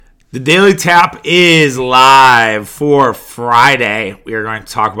The Daily Tap is live for Friday. We are going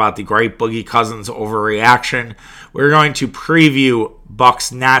to talk about the great Boogie Cousins overreaction. We're going to preview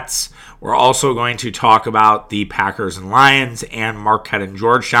Bucks Nets. We're also going to talk about the Packers and Lions and Marquette and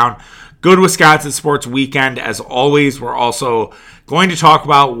Georgetown. Good Wisconsin sports weekend as always. We're also going to talk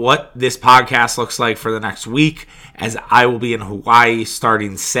about what this podcast looks like for the next week, as I will be in Hawaii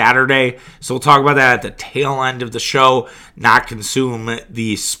starting Saturday. So we'll talk about that at the tail end of the show, not consume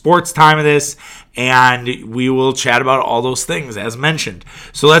the sports time of this, and we will chat about all those things as mentioned.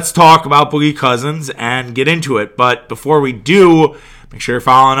 So let's talk about Boogie Cousins and get into it. But before we do, make sure you're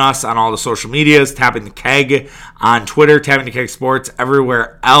following us on all the social medias, Tapping the Keg on Twitter, Tapping the Keg Sports,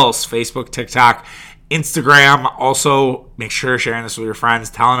 everywhere else, Facebook, TikTok, Instagram. Also, make sure you're sharing this with your friends,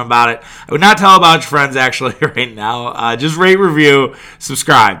 telling them about it. I would not tell about your friends actually right now. Just rate, review,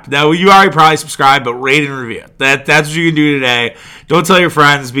 subscribe. Now, you already probably subscribed, but rate and review. That's what you can do today. Don't tell your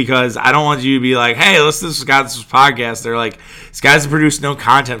friends, because I don't want you to be like, hey, listen to this Wisconsin podcast. They're like, this guy's produced no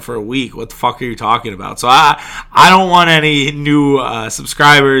content for a week. What the fuck are you talking about? So I don't want any new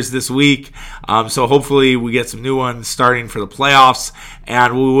subscribers this week. So hopefully we get some new ones starting for the playoffs.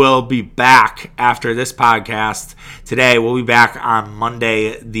 And we will be back after this podcast today. We'll be back on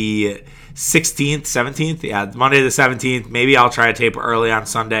Monday the 16th, 17th. Yeah, Monday the 17th. Maybe I'll try to tape early on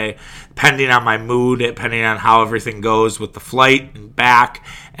Sunday, depending on my mood, depending on how everything goes with the flight and back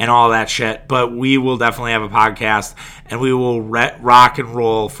and all that shit. But we will definitely have a podcast, and we will rock and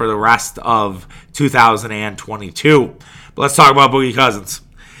roll for the rest of 2022. But let's talk about Boogie Cousins.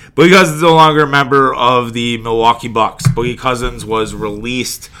 Boogie Cousins is no longer a member of the Milwaukee Bucks. Boogie Cousins was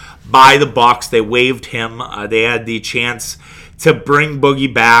released by the Bucks. They waived him. They had the chance to bring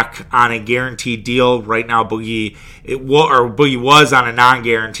Boogie back on a guaranteed deal. Right now, Boogie was on a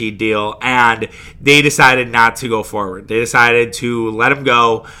non-guaranteed deal, and they decided not to go forward. They decided to let him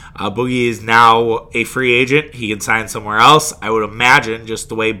go. Boogie is now a free agent. He can sign somewhere else. I would imagine, just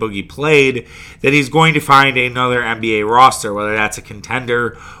the way Boogie played, that he's going to find another NBA roster, whether that's a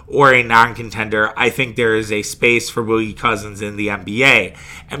contender or a non-contender. I think there is a space for Boogie Cousins in the NBA,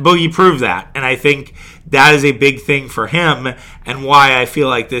 and Boogie proved that. And I think that is a big thing for him, and why I feel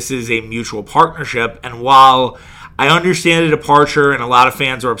like this is a mutual partnership. And while I understand the departure, and a lot of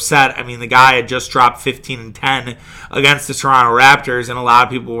fans are upset. I mean, the guy had just dropped 15-10 against the Toronto Raptors, and a lot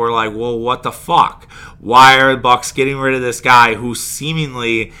of people were like, well, what the fuck? Why are the Bucks getting rid of this guy who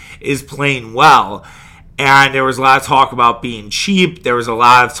seemingly is playing well? And there was a lot of talk about being cheap. There was a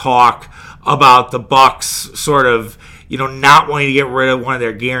lot of talk about the Bucks sort of, not wanting to get rid of one of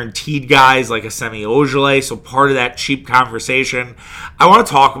their guaranteed guys like a Semi Ojeleye. So part of that cheap conversation, I want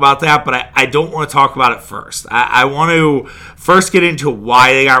to talk about that, but I don't want to talk about it first. I want to first get into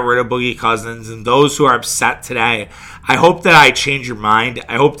why they got rid of Boogie Cousins, and those who are upset today, I hope that I change your mind.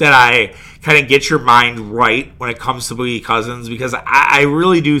 I hope that I kind of get your mind right when it comes to Boogie Cousins, because I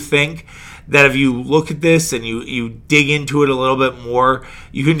really do think that if you look at this and you dig into it a little bit more,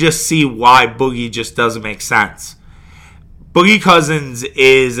 you can just see why Boogie just doesn't make sense. Boogie Cousins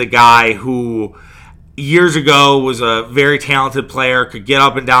is a guy who years ago was a very talented player, could get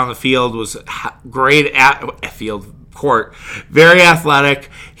up and down the field, was great at field court, very athletic.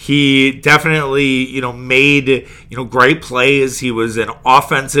 He definitely, made, great plays. He was an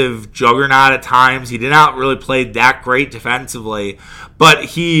offensive juggernaut at times. He did not really play that great defensively, but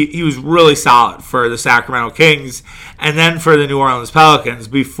he was really solid for the Sacramento Kings and then for the New Orleans Pelicans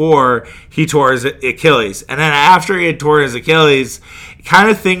before he tore his Achilles. And then after he had torn his Achilles, kind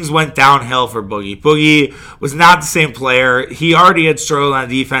of things went downhill for Boogie. Boogie was not the same player. He already had struggled on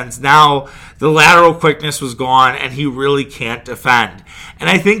defense. Now the lateral quickness was gone, and he really can't defend. And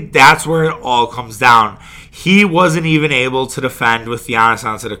I think that's where it all comes down. He wasn't even able to defend with Giannis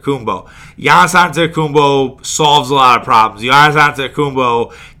Antetokounmpo. Giannis Antetokounmpo solves a lot of problems. Giannis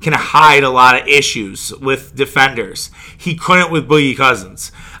Antetokounmpo can hide a lot of issues with defenders. He couldn't with Boogie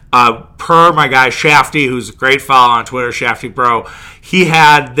Cousins. Per my guy Shafty, who's a great follow on Twitter, Shafty Bro, he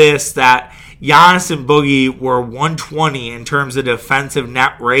had this, that Giannis and Boogie were 120 in terms of defensive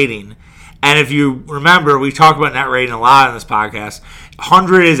net rating. And if you remember, we talk about net rating a lot on this podcast.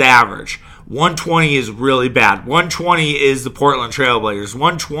 100 is average. 120 is really bad. 120 is the Portland Trailblazers.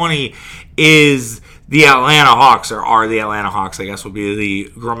 120 is the Atlanta Hawks, or are the Atlanta Hawks, I guess would be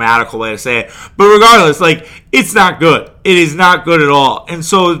the grammatical way to say it. But regardless, it's not good. It is not good at all. And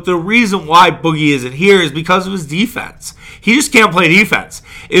so the reason why Boogie isn't here is because of his defense. He just can't play defense.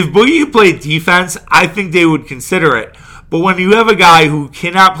 If Boogie played defense, I think they would consider it. But when you have a guy who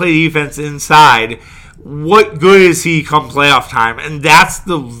cannot play defense inside, what good is he come playoff time? And that's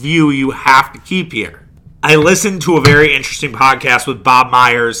the view you have to keep here. I listened to a very interesting podcast with Bob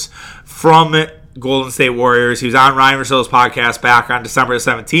Myers from Golden State Warriors. He was on Ryan Russillo's podcast back on December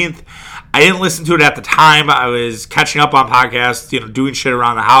 17th. I didn't listen to it at the time. I was catching up on podcasts, doing shit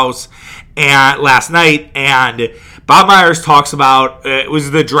around the house and last night. And Bob Myers talks about, it was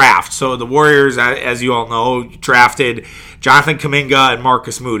the draft. So the Warriors, as you all know, drafted Jonathan Kuminga and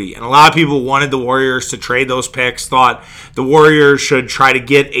Marcus Moody. And a lot of people wanted the Warriors to trade those picks, thought the Warriors should try to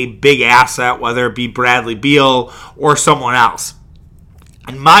get a big asset, whether it be Bradley Beal or someone else.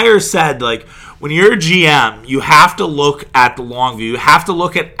 And Myers said, when you're a GM, you have to look at the long view. You have to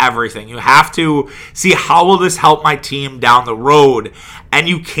look at everything. You have to see, how will this help my team down the road? And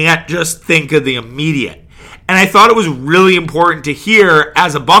you can't just think of the immediate. And I thought it was really important to hear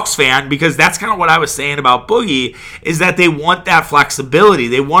as a Bucks fan, because that's kind of what I was saying about Boogie, is that they want that flexibility.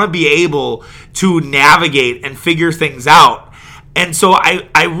 They want to be able to navigate and figure things out. And so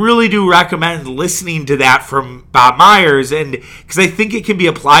I really do recommend listening to that from Bob Myers, and because I think it can be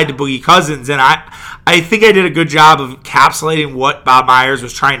applied to Boogie Cousins. And I think I did a good job of encapsulating what Bob Myers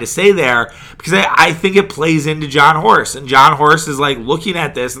was trying to say there, because I think it plays into John Horst. And John Horst is looking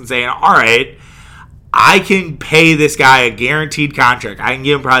at this and saying, all right, I can pay this guy a guaranteed contract. I can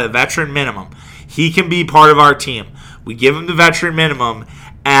give him probably the veteran minimum. He can be part of our team. We give him the veteran minimum,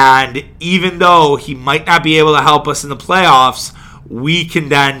 and even though he might not be able to help us in the playoffs, we can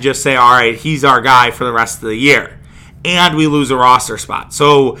then just say, all right, he's our guy for the rest of the year. And we lose a roster spot.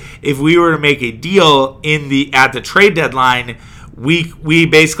 So if we were to make a deal at the trade deadline, we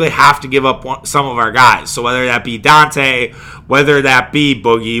basically have to give up some of our guys. So whether that be Dante, whether that be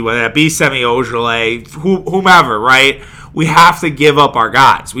Boogie, whether that be Semi Ojeleye, whomever, right? We have to give up our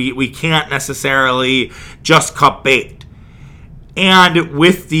guys. We can't necessarily just cut bait. And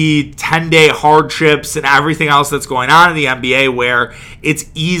with the 10-day hardships and everything else that's going on in the NBA, where it's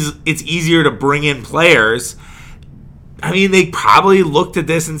easier to bring in players, I mean, they probably looked at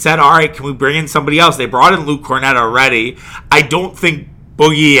this and said, all right, can we bring in somebody else? They brought in Luke Kornet already. I don't think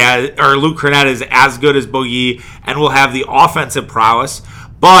Luke Kornet is as good as Boogie and will have the offensive prowess.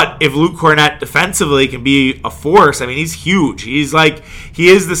 But if Luke Kornet defensively can be a force, I mean, he's huge. He is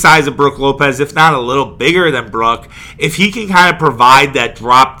the size of Brook Lopez, if not a little bigger than Brook. If he can kind of provide that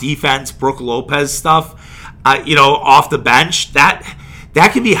drop defense, Brook Lopez stuff, off the bench, that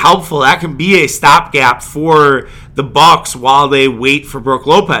can be helpful. That can be a stopgap for the Bucks while they wait for Brook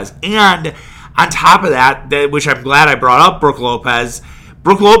Lopez. And on top of that, which I'm glad I brought up Brook Lopez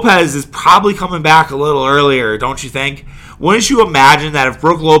is probably coming back a little earlier, don't you think? Wouldn't you imagine that if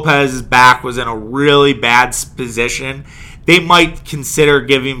Brook Lopez's back was in a really bad position, they might consider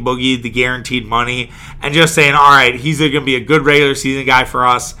giving Boogie the guaranteed money and just saying, all right, he's going to be a good regular season guy for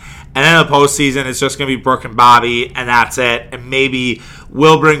us, and then in the postseason, it's just going to be Brook and Bobby, and that's it. And maybe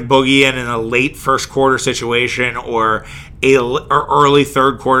we'll bring Boogie in a late first quarter situation or early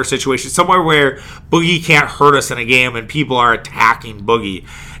third quarter situation, somewhere where Boogie can't hurt us in a game and people are attacking Boogie.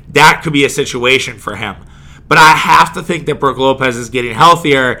 That could be a situation for him. But I have to think that Brook Lopez is getting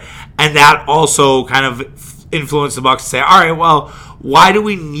healthier, and that also kind of influenced the Bucks to say, all right, well, why do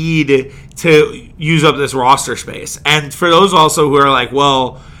we need to use up this roster space? And for those also who are like,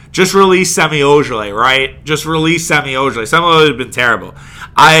 well, just release Semi Ojeleye, right? Just release Semi Ojeleye. Semi Ojeleye has been terrible.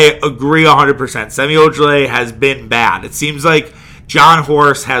 I agree 100%. Semi Ojeleye has been bad. It seems like John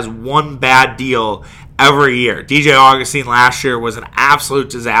Horst has one bad deal every year. DJ Augustine last year was an absolute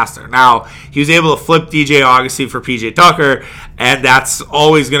disaster. Now, he was able to flip DJ Augustine for PJ Tucker, and that's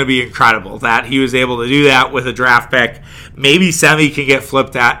always going to be incredible that he was able to do that with a draft pick. Maybe Semi can get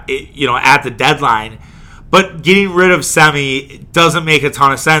flipped at the deadline, but getting rid of Semi doesn't make a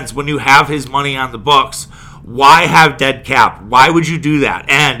ton of sense when you have his money on the books. Why have dead cap? Why would you do that?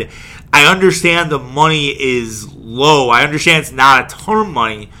 And I understand the money is low. I understand it's not a ton of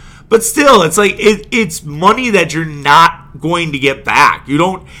money, but still, it's it's money that you're not going to get back. You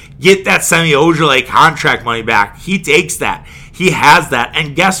don't get that Semi Ojeleye contract money back. He takes that. He has that.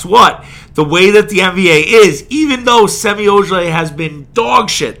 And guess what? The way that the NBA is, even though Semi Ojeleye has been dog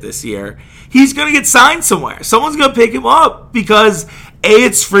shit this year, he's going to get signed somewhere. Someone's going to pick him up because A,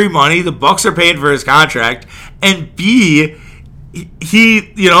 it's free money. The Bucks are paying for his contract. And B,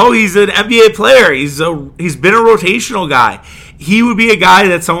 he's an NBA player. He's been a rotational guy. He would be a guy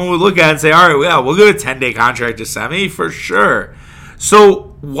that someone would look at and say, all right, yeah, we'll give a 10-day contract to Semi for sure.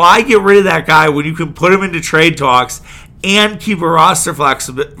 So why get rid of that guy when you can put him into trade talks and keep a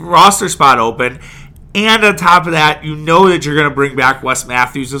roster spot open? And on top of that, you know that you're going to bring back Wes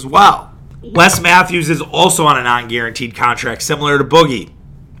Matthews as well. Wes Matthews is also on a non-guaranteed contract, similar to Boogie.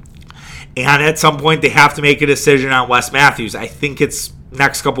 And at some point, they have to make a decision on Wes Matthews. I think it's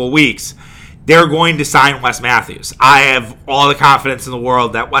next couple of weeks. they're going to sign Wes Matthews. I have all the confidence in the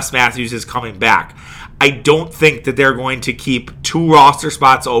world that Wes Matthews is coming back. I don't think that they're going to keep 2 roster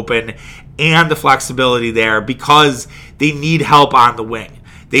spots open and the flexibility there because they need help on the wing.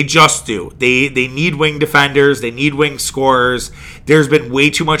 They just do. They need wing defenders. They need wing scorers. There's been way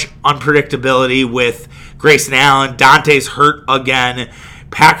too much unpredictability with Grayson Allen. Dante's hurt again.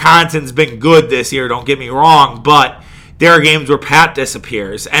 Pat Connaughton's been good this year, don't get me wrong, but there are games where Pat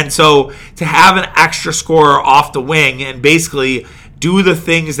disappears. And so to have an extra scorer off the wing and basically do the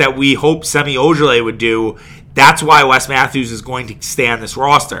things that we hope Semi Ojeleye would do, that's why Wes Matthews is going to stay on this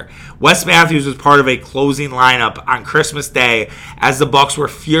roster. Wes Matthews was part of a closing lineup on Christmas Day as the Bucks were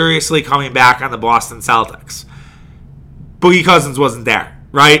furiously coming back on the Boston Celtics. Boogie Cousins wasn't there,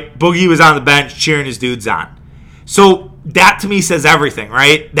 right? Boogie was on the bench cheering his dudes on. So that to me says everything,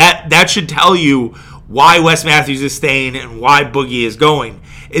 right? That should tell you why Wes Matthews is staying and why Boogie is going,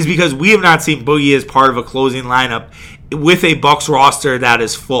 is because we have not seen Boogie as part of a closing lineup with a Bucks roster that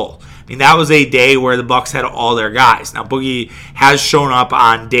is full. I mean, that was a day where the Bucks had all their guys. Now, Boogie has shown up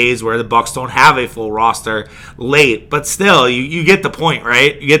on days where the Bucks don't have a full roster late, but still, you get the point,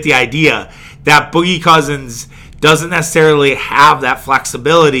 right? You get the idea that Boogie Cousins doesn't necessarily have that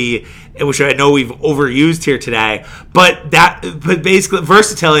flexibility, which I know we've overused here today, but basically,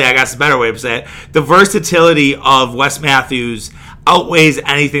 versatility, I guess is a better way to say it. The versatility of Wes Matthews outweighs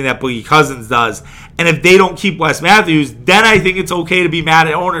anything that Boogie Cousins does. And if they don't keep Wes Matthews, then I think it's okay to be mad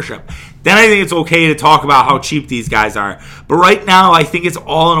at ownership. Then I think it's okay to talk about how cheap these guys are. But right now, I think it's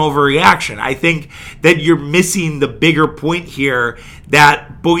all an overreaction. I think that you're missing the bigger point here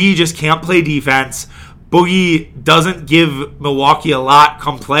that Boogie just can't play defense. Boogie doesn't give Milwaukee a lot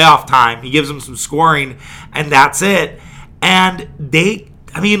come playoff time. He gives them some scoring, and that's it. And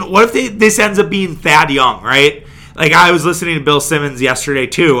what if this ends up being Thad Young, right? Like, I was listening to Bill Simmons yesterday,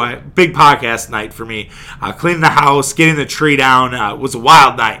 too. Big podcast night for me. Cleaning the house, getting the tree down. It was a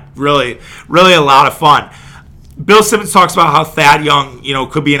wild night. Really, really a lot of fun. Bill Simmons talks about how Thad Young,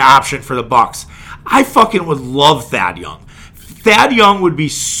 could be an option for the Bucks. I fucking would love Thad Young. Thad Young would be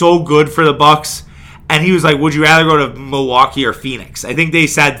so good for the Bucks. And he was like, would you rather go to Milwaukee or Phoenix? I think they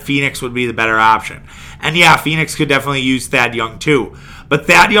said Phoenix would be the better option. And yeah, Phoenix could definitely use Thad Young too. But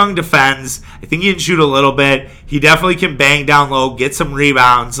Thad Young defends. I think he can shoot a little bit. He definitely can bang down low, get some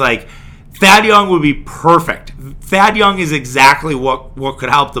rebounds. Like, Thad Young would be perfect. Thad Young is exactly what could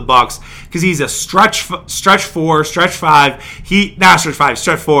help the Bucks because he's a stretch 4, stretch 5.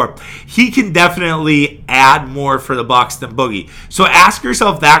 Stretch 4. He can definitely add more for the Bucks than Boogie. So ask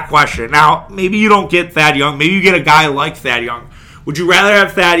yourself that question. Now, maybe you don't get Thad Young. Maybe you get a guy like Thad Young. Would you rather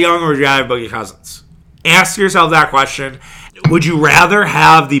have Thad Young or would you rather have Boogie Cousins? Ask yourself that question. Would you rather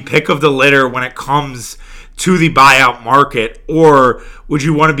have the pick of the litter when it comes to the buyout market, or would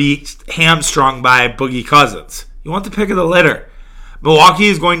you want to be hamstrung by Boogie Cousins? You want the pick of the litter. Milwaukee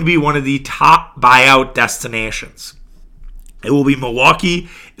is going to be one of the top buyout destinations. It will be Milwaukee,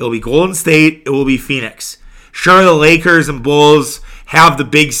 it will be Golden State, it will be Phoenix. Sure, the Lakers and Bulls have the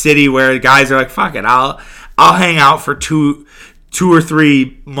big city where guys are like, fuck it, I'll hang out for two or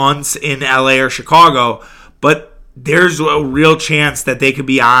 3 months in LA or Chicago, but there's a real chance that they could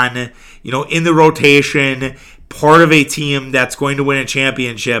be on, in the rotation, part of a team that's going to win a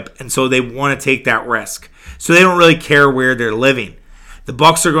championship, and so they want to take that risk. So they don't really care where they're living. The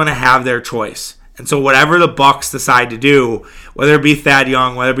Bucks are going to have their choice. And so whatever the Bucks decide to do, whether it be Thad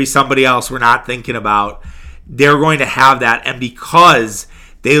Young, whether it be somebody else we're not thinking about, they're going to have that. And because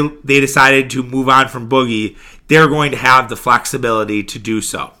they decided to move on from Boogie, they're going to have the flexibility to do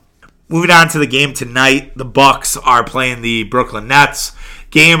so. Moving on to the game tonight, the Bucks are playing the Brooklyn Nets.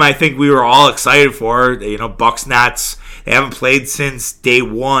 Game I think we were all excited for. Bucks Nets. They haven't played since day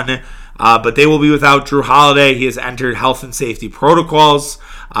one, but they will be without Jrue Holiday. He has entered health and safety protocols.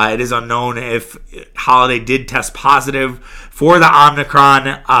 It is unknown if Holiday did test positive for the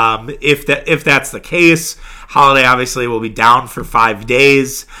Omicron. If that's the case, Holiday obviously will be down for 5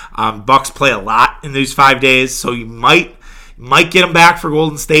 days. Bucks play a lot in these 5 days, so you might get him back for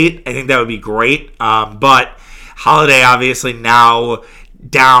Golden State. I think that would be great. But Holiday obviously now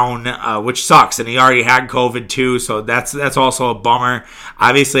down, which sucks. And he already had COVID too, so that's also a bummer.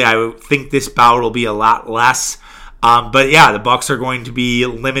 Obviously, I would think this bout will be a lot less. But yeah, the Bucks are going to be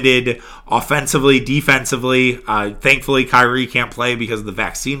limited offensively, defensively. Thankfully, Kyrie can't play because of the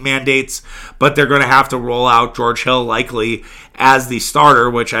vaccine mandates, but they're going to have to roll out George Hill likely as the starter,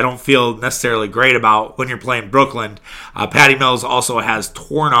 which I don't feel necessarily great about when you're playing Brooklyn. Patty Mills also has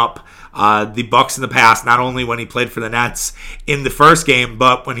torn up the Bucks in the past, not only when he played for the Nets in the first game,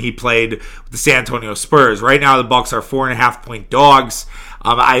 but when he played with the San Antonio Spurs. Right now, the Bucks are 4.5-point dogs.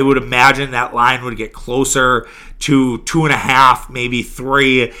 I would imagine that line would get closer to 2.5, maybe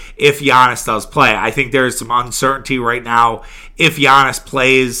 3 if Giannis does play. I think there's some uncertainty right now if Giannis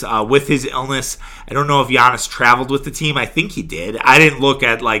plays with his illness. I don't know if Giannis traveled with the team. I think he did. I didn't look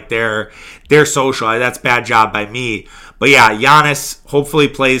at like their social. That's a bad job by me. But yeah, Giannis hopefully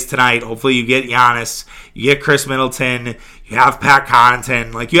plays tonight. Hopefully you get Giannis, you get Chris Middleton, you have Pat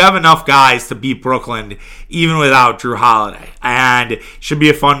Connaughton. Like, you have enough guys to beat Brooklyn even without Jrue Holiday. And it should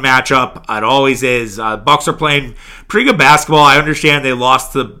be a fun matchup. It always is. Bucks are playing pretty good basketball. I understand they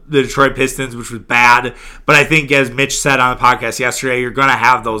lost to the Detroit Pistons, which was bad. But I think, as Mitch said on the podcast yesterday, you're going to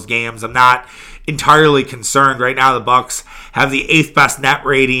have those games. I'm not entirely concerned. Right now, the Bucks have the 8th best net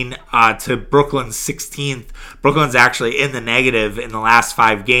rating to Brooklyn's 16th. Brooklyn's actually in the negative in the last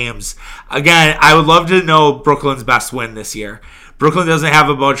 5 games. Again, I would love to know Brooklyn's best win this year. Brooklyn doesn't have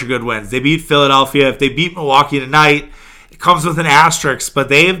a bunch of good wins. They beat Philadelphia. If they beat Milwaukee tonight, it comes with an asterisk, but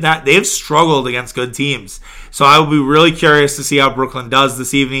they've struggled against good teams. So I will be really curious to see how Brooklyn does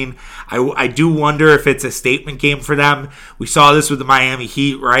this evening. I do wonder if it's a statement game for them. We saw this with the Miami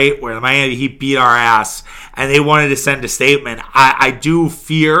Heat, right? Where the Miami Heat beat our ass and they wanted to send a statement. I do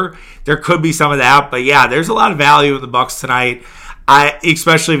fear there could be some of that, but yeah, there's a lot of value in the Bucks tonight.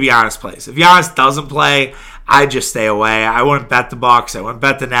 Especially if Giannis plays. If Giannis doesn't play, I just stay away. I wouldn't bet the Bucks. I wouldn't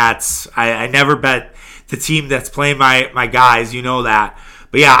bet the Nets. I never bet the team that's playing my guys. You know that.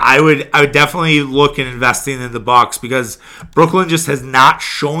 But yeah, I would definitely look at investing in the Bucks because Brooklyn just has not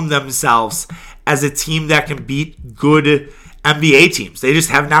shown themselves as a team that can beat good NBA teams. They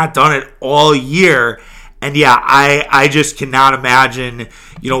just have not done it all year. And yeah, I just cannot imagine,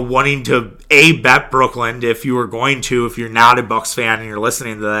 wanting to bet Brooklyn if you're not a Bucks fan and you're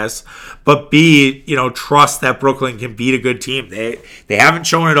listening to this, but B, trust that Brooklyn can beat a good team. They haven't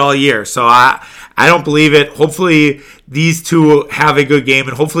shown it all year, so I don't believe it. Hopefully these two have a good game,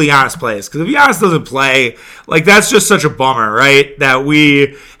 and hopefully Giannis plays. Because if Giannis doesn't play, that's just such a bummer, right? That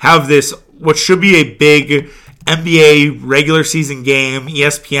we have this, what should be a big NBA regular season game.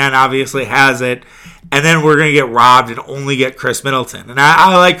 ESPN obviously has it. And then we're going to get robbed and only get Chris Middleton. And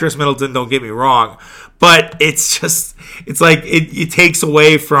I like Chris Middleton, don't get me wrong. But it takes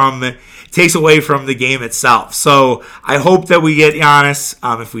away from the game itself. So I hope that we get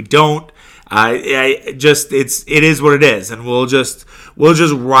Giannis. If we don't, it is what it is. And we'll just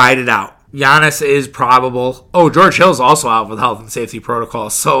ride it out. Giannis is probable. Oh, George Hill's also out with health and safety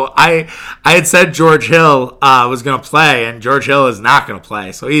protocols. So I had said George Hill was going to play, and George Hill is not going to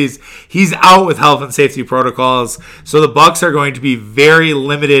play. So he's out with health and safety protocols. So the Bucks are going to be very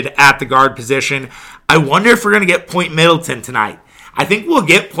limited at the guard position. I wonder if we're going to get Point Middleton tonight. I think we'll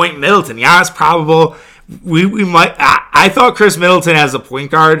get Point Middleton. Giannis probable. We might. I thought Chris Middleton as a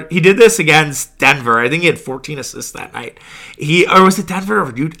point guard. He did this against Denver. I think he had 14 assists that night. Or was it Denver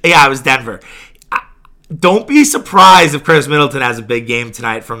or Utah? Yeah, it was Denver. Don't be surprised if Chris Middleton has a big game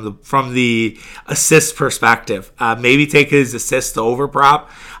tonight from the assist perspective. Maybe take his assist over prop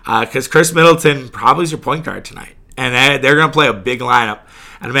because Chris Middleton probably is your point guard tonight, and they're going to play a big lineup.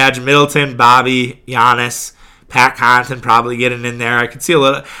 I'd imagine Middleton, Bobby, Giannis. Pat Connaughton probably getting in there. I could see a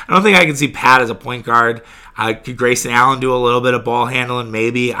little. I don't think I can see Pat as a point guard. Could Grayson Allen do a little bit of ball handling?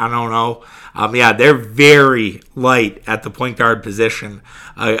 Maybe. I don't know. Yeah, they're very light at the point guard position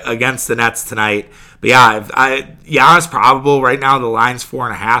against the Nets tonight. But yeah, Giannis probable right now. The line's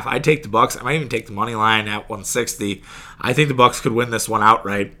 4.5. I'd take the Bucks. I might even take the money line at 160. I think the Bucks could win this one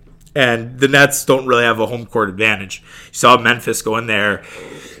outright. And the Nets don't really have a home court advantage. You saw Memphis go in there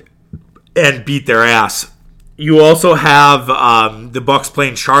and beat their ass. You also have the Bucks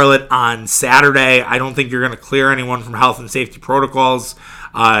playing Charlotte on Saturday. I don't think you're going to clear anyone from health and safety protocols.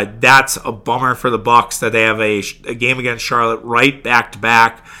 That's a bummer for the Bucks that they have a game against Charlotte right back to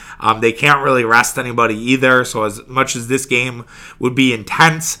back. They can't really rest anybody either. So as much as this game would be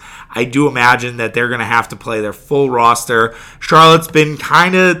intense, I do imagine that they're going to have to play their full roster. Charlotte's been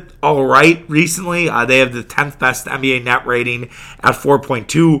kind of all right recently. They have the 10th best NBA net rating at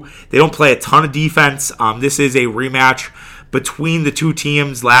 4.2. They don't play a ton of defense. This is a rematch between the two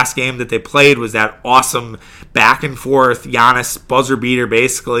teams. Last game that they played was that awesome back and forth Giannis buzzer beater,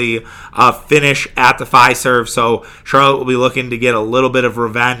 basically finish at the Fiserv. So Charlotte will be looking to get a little bit of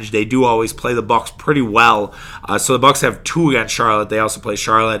revenge. They do always play the Bucks pretty well. So the Bucks have 2 against Charlotte. They also play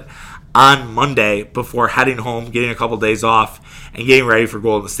Charlotte on Monday before heading home, getting a couple days off, and getting ready for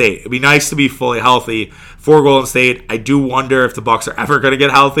Golden State. It'd be nice to be fully healthy for Golden State. I do wonder if the Bucks are ever going to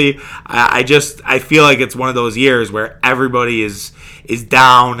get healthy. I feel like it's one of those years where everybody is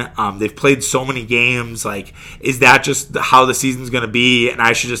down. They've played so many games. Like, is that just how the season's going to be? And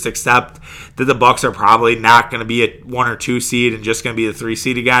I should just accept that the Bucks are probably not going to be a 1 or 2 seed and just going to be the 3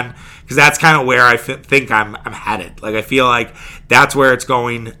 seed again, because that's kind of where I think I'm headed. Like, I feel like that's where it's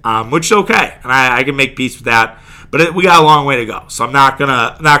going, which is okay, and I can make peace with that. But we got a long way to go, so I'm not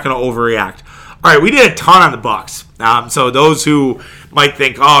gonna overreact. All right, we did a ton on the Bucks. So those who might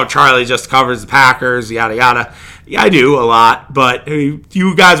think, oh, Charlie just covers the Packers, yada yada. Yeah, I do a lot, but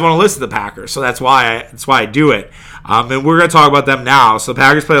you guys want to listen to the Packers, so that's why I do it. And we're going to talk about them now. So the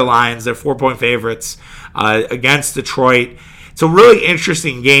Packers play the Lions. They're 4-point favorites against Detroit. It's a really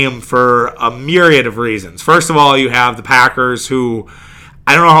interesting game for a myriad of reasons. First of all, you have the Packers, who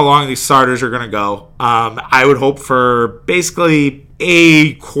I don't know how long these starters are going to go. I would hope for basically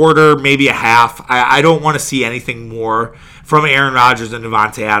a quarter, maybe a half. I don't want to see anything more from Aaron Rodgers and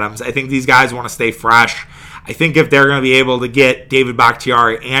Devontae Adams. I think these guys want to stay fresh. I think if they're going to be able to get David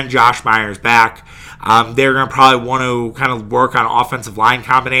Bakhtiari and Josh Myers back, they're going to probably want to kind of work on offensive line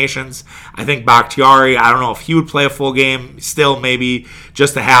combinations. I think Bakhtiari, I don't know if he would play a full game, still maybe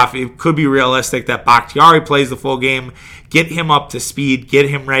just a half. It could be realistic that Bakhtiari plays the full game, get him up to speed, get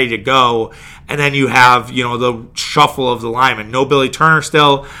him ready to go, and then you have, the shuffle of the linemen. No Billy Turner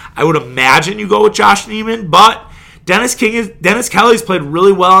still. I would imagine you go with Josh Neiman, but Dennis Kelly's played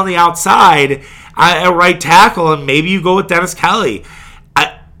really well on the outside at right tackle, and maybe you go with Dennis Kelly.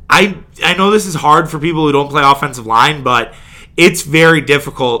 I know this is hard for people who don't play offensive line, but it's very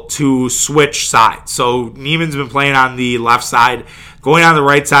difficult to switch sides. So Neiman's been playing on the left side. Going on the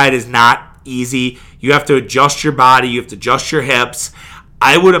right side is not easy. You have to adjust your body. You have to adjust your hips.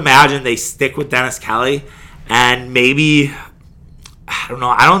 I would imagine they stick with Dennis Kelly, and maybe, I don't know,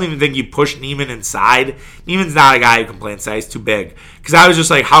 I don't even think you push Neiman inside. Neiman's not a guy who can play inside. He's too big. Because I was just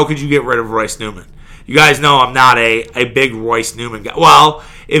like, how could you get rid of Royce Newman? You guys know I'm not a big Royce Newman guy. Well,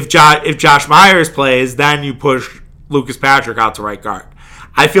 if Josh Myers plays, then you push Lucas Patrick out to right guard.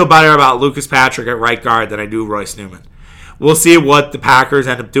 I feel better about Lucas Patrick at right guard than I do Royce Newman. We'll see what the Packers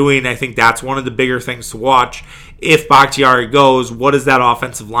end up doing. I think that's one of the bigger things to watch. If Bakhtiari goes, what does that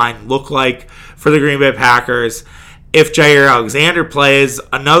offensive line look like for the Green Bay Packers? If Jair Alexander plays,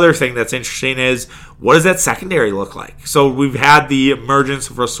 another thing that's interesting is, what does that secondary look like? So we've had the emergence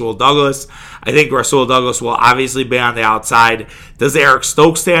of Rasul Douglas. I think Rasul Douglas will obviously be on the outside. Does Eric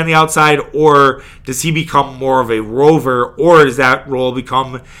Stokes stay on the outside, or does he become more of a rover, or does that role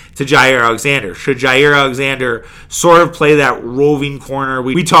become to Jair Alexander? Should Jair Alexander sort of play that roving corner?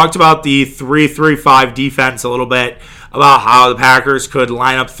 We talked about the 3-3-5 defense a little bit, about how the Packers could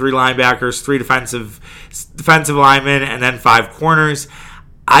line up 3 linebackers, 3 defensive linemen, and then 5 corners.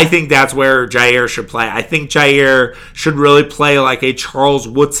 I think that's where Jair should play. I think Jair should really play like a Charles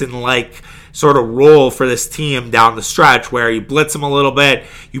Woodson-like sort of role for this team down the stretch, where you blitz him a little bit,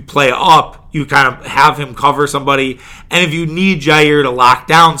 you play up, you kind of have him cover somebody, and if you need Jair to lock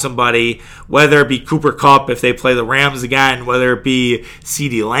down somebody, whether it be Cooper Kupp if they play the Rams again, whether it be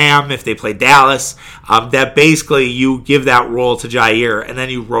CeeDee Lamb if they play Dallas, that basically you give that role to Jair and then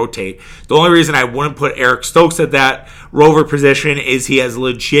you rotate. The only reason I wouldn't put Eric Stokes at that rover position is he has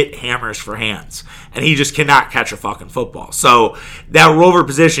legit hammers for hands, and he just cannot catch a fucking football. So that rover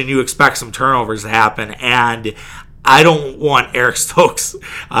position, you expect some turnovers to happen, and I don't want Eric Stokes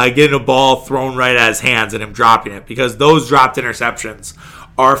getting a ball thrown right at his hands and him dropping it, because those dropped interceptions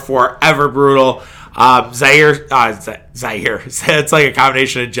are forever brutal. Zaire, it's like a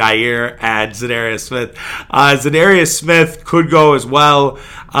combination of Jair and Za'Darius Smith. Za'Darius Smith could go as well.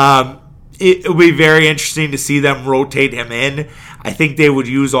 It will be very interesting to see them rotate him in. I think they would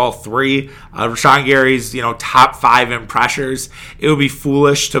use all 3. Rashawn Gary's, top 5 in pressures. It would be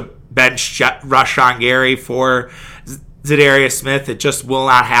foolish to bench Rashawn Gary for Za'Darius Smith. It just will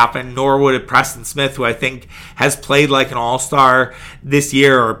not happen, nor would it Preston Smith, who I think has played like an all-star this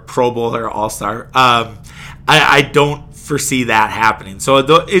year, or Pro Bowler all-star. I don't foresee that happening. So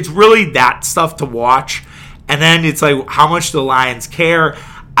it's really that stuff to watch. And then it's like, how much do the Lions care?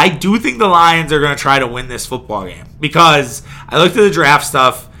 I do think the Lions are going to try to win this football game, because I looked at the draft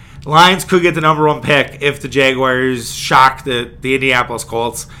stuff. The Lions could get the number 1 pick if the Jaguars shock the Indianapolis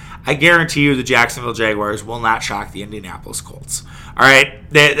Colts. I guarantee you the Jacksonville Jaguars will not shock the Indianapolis Colts. All right?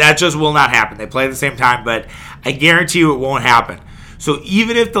 That just will not happen. They play at the same time, but I guarantee you it won't happen. So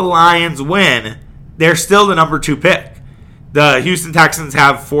even if the Lions win, they're still the number 2 pick. The Houston Texans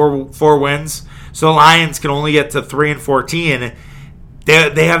have four wins, so the Lions can only get to 3-14.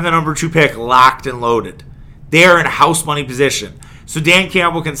 They have the number 2 pick locked and loaded. They are in a house money position. So Dan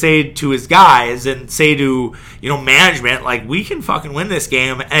Campbell can say to his guys and say to, management, like, we can fucking win this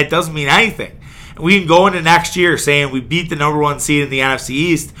game, and it doesn't mean anything. And we can go into next year saying we beat the number 1 seed in the NFC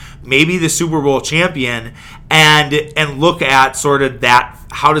East, maybe the Super Bowl champion, and look at sort of that.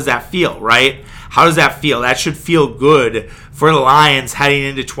 How does that feel, right? How does that feel? That should feel good for the Lions heading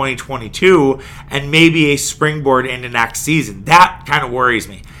into 2022 and maybe a springboard into next season. That kind of worries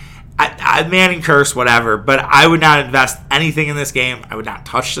me. I Manning curse, whatever, but I would not invest anything in this game. I would not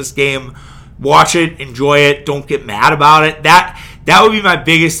touch this game. Watch it, enjoy it, don't get mad about it. That would be my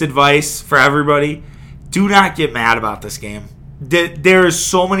biggest advice for everybody. Do not get mad about this game. There's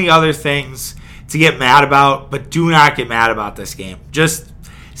so many other things to get mad about, but do not get mad about this game. Just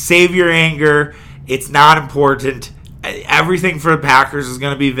save your anger. It's not important. Everything for the Packers is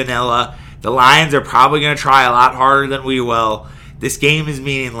going to be vanilla. The Lions are probably going to try a lot harder than we will. This game is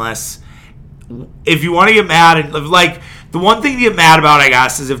meaningless. If you want to get mad, and the one thing to get mad about, I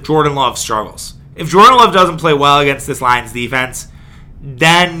guess, is if Jordan Love struggles. If Jordan Love doesn't play well against this Lions defense,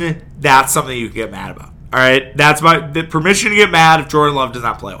 then that's something you can get mad about. All right? That's the permission to get mad if Jordan Love does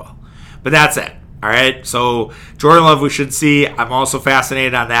not play well. But that's it. All right? So Jordan Love we should see. I'm also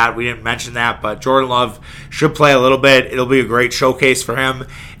fascinated on that. We didn't mention that, but Jordan Love should play a little bit. It'll be a great showcase for him.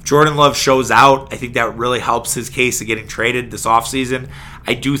 If Jordan Love shows out, I think that really helps his case of getting traded this offseason.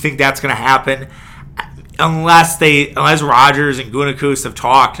 I do think that's going to happen. Unless Rodgers and Gutekunst have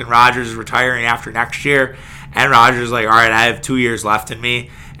talked and Rodgers is retiring after next year, and Rodgers is like, all right, I have 2 years left in me,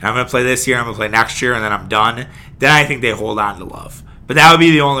 and I'm going to play this year, I'm going to play next year, and then I'm done, then I think they hold on to Love. But that would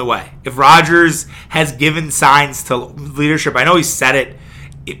be the only way. If Rodgers has given signs to leadership, I know he said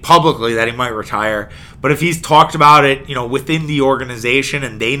it publicly that he might retire, but if he's talked about it, within the organization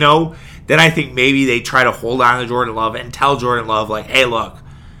and they know, then I think maybe they try to hold on to Jordan Love and tell Jordan Love, like, hey, look,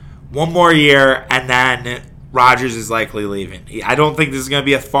 one more year, and then Rodgers is likely leaving. I don't think this is going to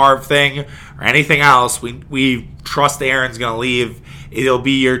be a Favre thing or anything else. We trust Aaron's going to leave. It'll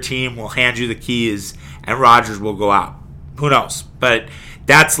be your team. We'll hand you the keys, and Rodgers will go out. Who knows? But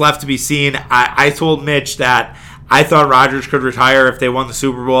that's left to be seen. I told Mitch that I thought Rodgers could retire if they won the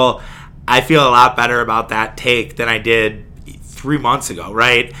Super Bowl. I feel a lot better about that take than I did 3 months ago,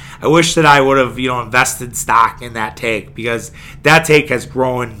 right? I wish that I would have, invested stock in that take because that take has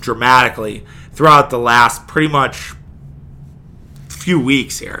grown dramatically throughout the last pretty much few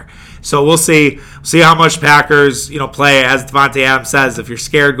weeks here. So we'll see how much Packers, play. As Devontae Adams says, if you're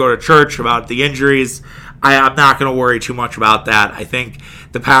scared, go to church about the injuries. I'm not going to worry too much about that. I think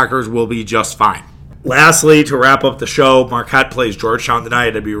the Packers will be just fine. Lastly, to wrap up the show, Marquette plays Georgetown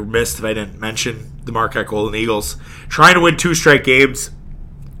tonight. I'd be remiss if I didn't mention the Marquette Golden Eagles. Trying to win 2 straight games,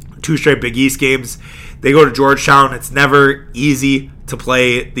 2 straight Big East games. They go to Georgetown. It's never easy to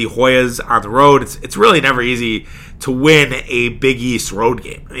play the Hoyas on the road. It's really never easy to win a Big East road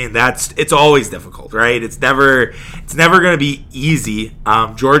game. I mean, it's always difficult, right? It's never going to be easy.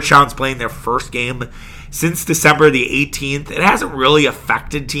 Georgetown's playing their first game since December the 18th. It hasn't really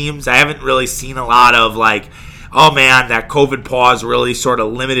affected teams. I haven't really seen a lot of oh man, that COVID pause really sort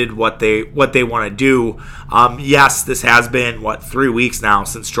of limited what they want to do. Yes, this has been 3 weeks now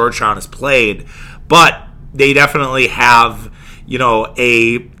since Georgetown has played, but they definitely have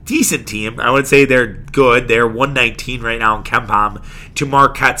a decent team. I would say they're good. They're 119 right now in KenPom to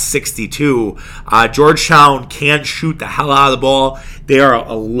Marquette's 62. Georgetown can shoot the hell out of the ball. They are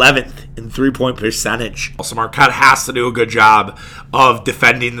 11th in three-point percentage. So Marquette has to do a good job of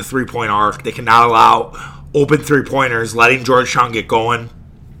defending the three-point arc. They cannot allow open three-pointers, letting Georgetown get going.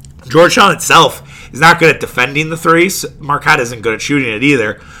 Georgetown itself is not good at defending the threes. Marquette isn't good at shooting it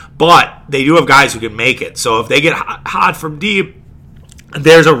either. But they do have guys who can make it. So if they get hot from deep,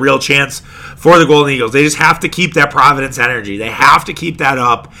 there's a real chance for the Golden Eagles. They just have to keep that Providence energy. They have to keep that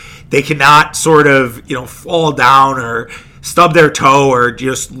up. They cannot sort of, fall down or stub their toe or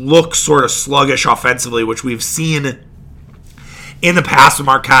just look sort of sluggish offensively, which we've seen in the past with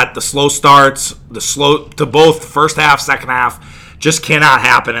Marquette. The slow starts, the slow to both first half, second half, just cannot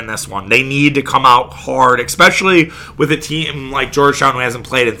happen in this one. They need to come out hard, especially with a team like Georgetown who hasn't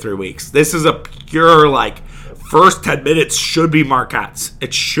played in 3 weeks. This is a pure, first 10 minutes should be Marquette's.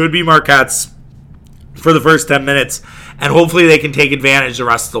 It should be Marquette's for the first 10 minutes. And hopefully they can take advantage the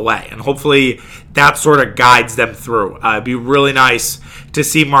rest of the way. And hopefully that sort of guides them through. It'd be really nice to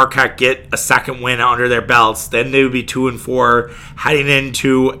see Marquette get a second win under their belts. Then they would be 2-4 heading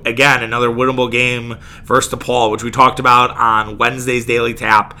into, again, another winnable game versus DePaul, which we talked about on Wednesday's Daily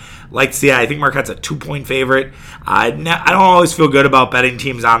Tap. Like to see that. I think Marquette's a 2-point favorite. I don't always feel good about betting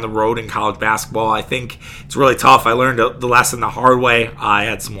teams on the road in college basketball. I think it's really tough. I learned the lesson the hard way. I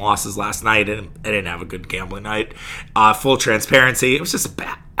had some losses last night, and I didn't have a good gambling night. Full transparency, it was just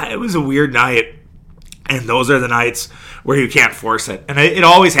it was a weird night. And those are the nights where you can't force it. And it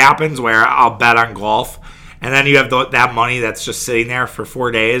always happens where I'll bet on golf, and then you have that money that's just sitting there for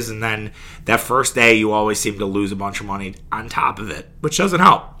 4 days, and then that first day you always seem to lose a bunch of money on top of it, which doesn't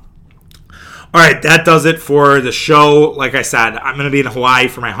help. All right, that does it for the show. Like I said, I'm going to be in Hawaii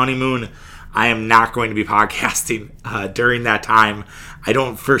for my honeymoon. I am not going to be podcasting during that time. I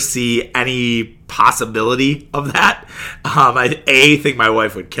don't foresee any possibility of that. I think my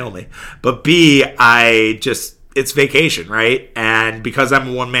wife would kill me. But B, it's vacation, right? And because I'm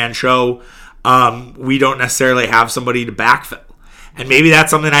a one-man show, we don't necessarily have somebody to backfill. And maybe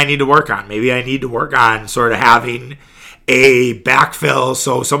that's something I need to work on. Maybe I need to work on sort of having a backfill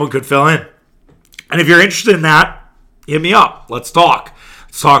so someone could fill in. And if you're interested in that, hit me up. Let's talk.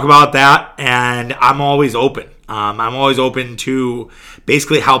 Let's talk about that. And I'm always open. I'm always open to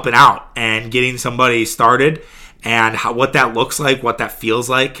basically helping out and getting somebody started, and what that looks like, what that feels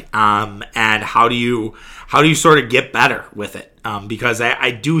like, and how do you sort of get better with it? Because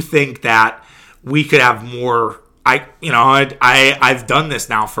I do think that we could have more. I've done this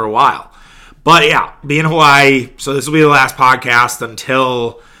now for a while, but yeah, be in Hawaii. So this will be the last podcast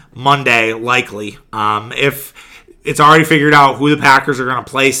until Monday, likely. If it's already figured out who the Packers are going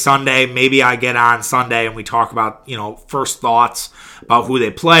to play Sunday, maybe I get on Sunday and we talk about, first thoughts about who they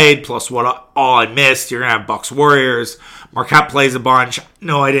played, plus what all I missed. You're going to have Bucks Warriors. Marquette plays a bunch.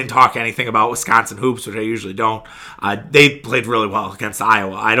 No, I didn't talk anything about Wisconsin hoops, which I usually don't. They played really well against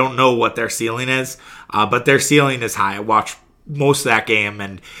Iowa. I don't know what their ceiling is, but their ceiling is high. I watched most of that game,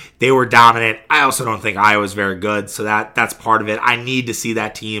 and they were dominant. I also don't think Iowa's very good, so that's part of it. I need to see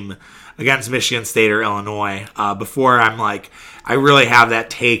that team against Michigan State or Illinois before I'm like, I really have that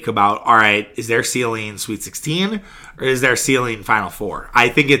take about, all right, is their ceiling Sweet 16 or is their ceiling Final Four? I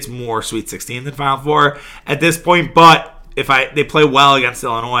think it's more Sweet 16 than Final Four at this point, but if they play well against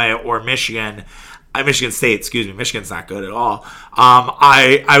Illinois or Michigan State, Michigan's not good at all.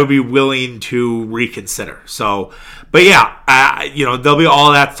 I would be willing to reconsider. So, but yeah, there'll be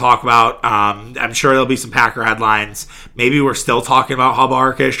all that to talk about. I'm sure there'll be some Packer headlines. Maybe we're still talking about Hub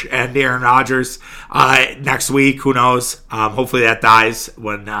Arkush and Aaron Rodgers next week. Who knows? Hopefully that dies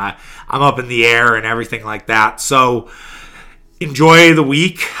when I'm up in the air and everything like that. So enjoy the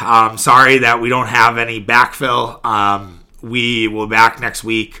week. Sorry that we don't have any backfill. We will be back next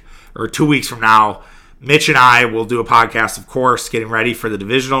week, or 2 weeks from now. Mitch and I will do a podcast, of course, getting ready for the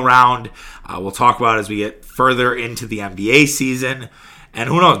divisional round. We'll talk about it as we get further into the NBA season. And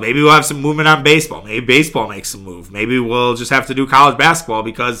who knows, maybe we'll have some movement on baseball. Maybe baseball makes some move. Maybe we'll just have to do college basketball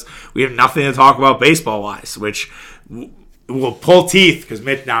because we have nothing to talk about baseball-wise, which will pull teeth because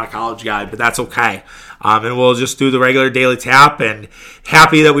Mitch's not a college guy, but that's okay. And we'll just do the regular Daily Tap, and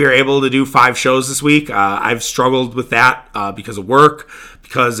happy that we were able to do 5 shows this week. I've struggled with that because of work,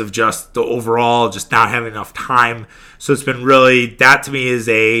 because of just the overall just not having enough time. So it's been really, that to me is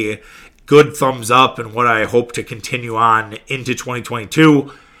a good thumbs up and what I hope to continue on into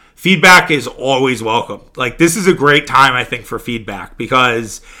 2022. Feedback is always welcome. Like, this is a great time, I think, for feedback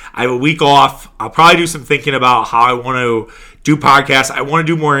because I have a week off. I'll probably do some thinking about how I want to do podcasts. I want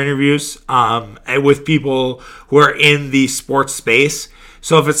to do more interviews with people who are in the sports space.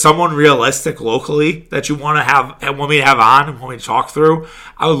 So if it's someone realistic locally that you want me to have on and want me to talk through,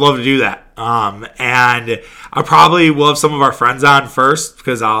 I would love to do that. And I probably will have some of our friends on first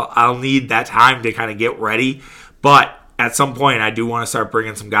because I'll need that time to kind of get ready. But at some point, I do want to start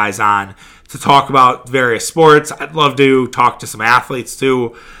bringing some guys on to talk about various sports. I'd love to talk to some athletes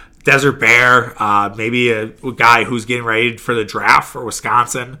too. Desert Bear, maybe a guy who's getting ready for the draft for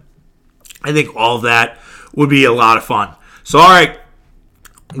Wisconsin. I think all of that would be a lot of fun. So, all right,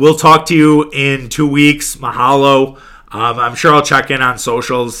 we'll talk to you in 2 weeks. Mahalo. I'm sure I'll check in on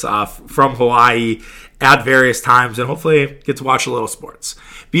socials from Hawaii at various times and hopefully get to watch a little sports.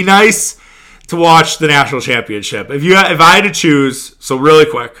 Be nice to watch the national championship. If I had to choose, so really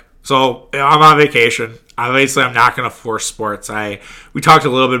quick, so I'm on vacation. Obviously, I'm not going to force sports. We talked a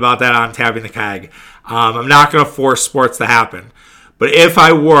little bit about that on Tapping the Keg. I'm not going to force sports to happen. But if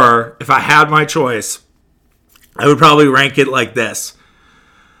I had my choice, I would probably rank it like this.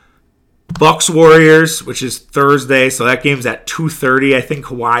 Bucks Warriors, which is Thursday, so that game's at 2:30, I think,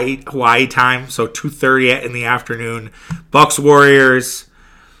 Hawaii time, so 2:30 in the afternoon. Bucks Warriors,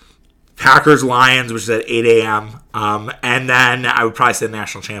 Packers Lions, which is at 8 a.m., and then I would probably say the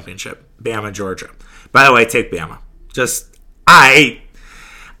national championship, Bama Georgia. By the way, take Bama. I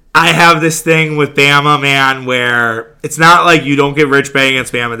have this thing with Bama, man, where it's not like you don't get rich betting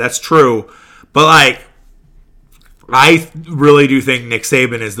against Bama. That's true, but like, I really do think Nick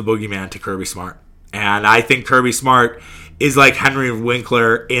Saban is the boogeyman to Kirby Smart. And I think Kirby Smart is like Henry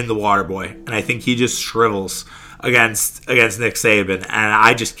Winkler in The Waterboy. And I think he just shrivels against Nick Saban. And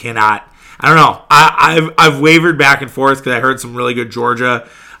I just cannot. I don't know. I've wavered back and forth because I heard some really good Georgia.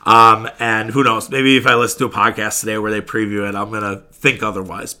 And who knows? Maybe if I listen to a podcast today where they preview it, I'm going to think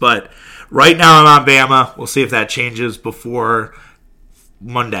otherwise. But right now I'm on Bama. We'll see if that changes before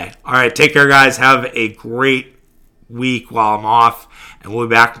Monday. All right. Take care, guys. Have a great week while I'm off, and we'll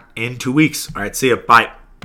be back in 2 weeks. All right, see you. Bye.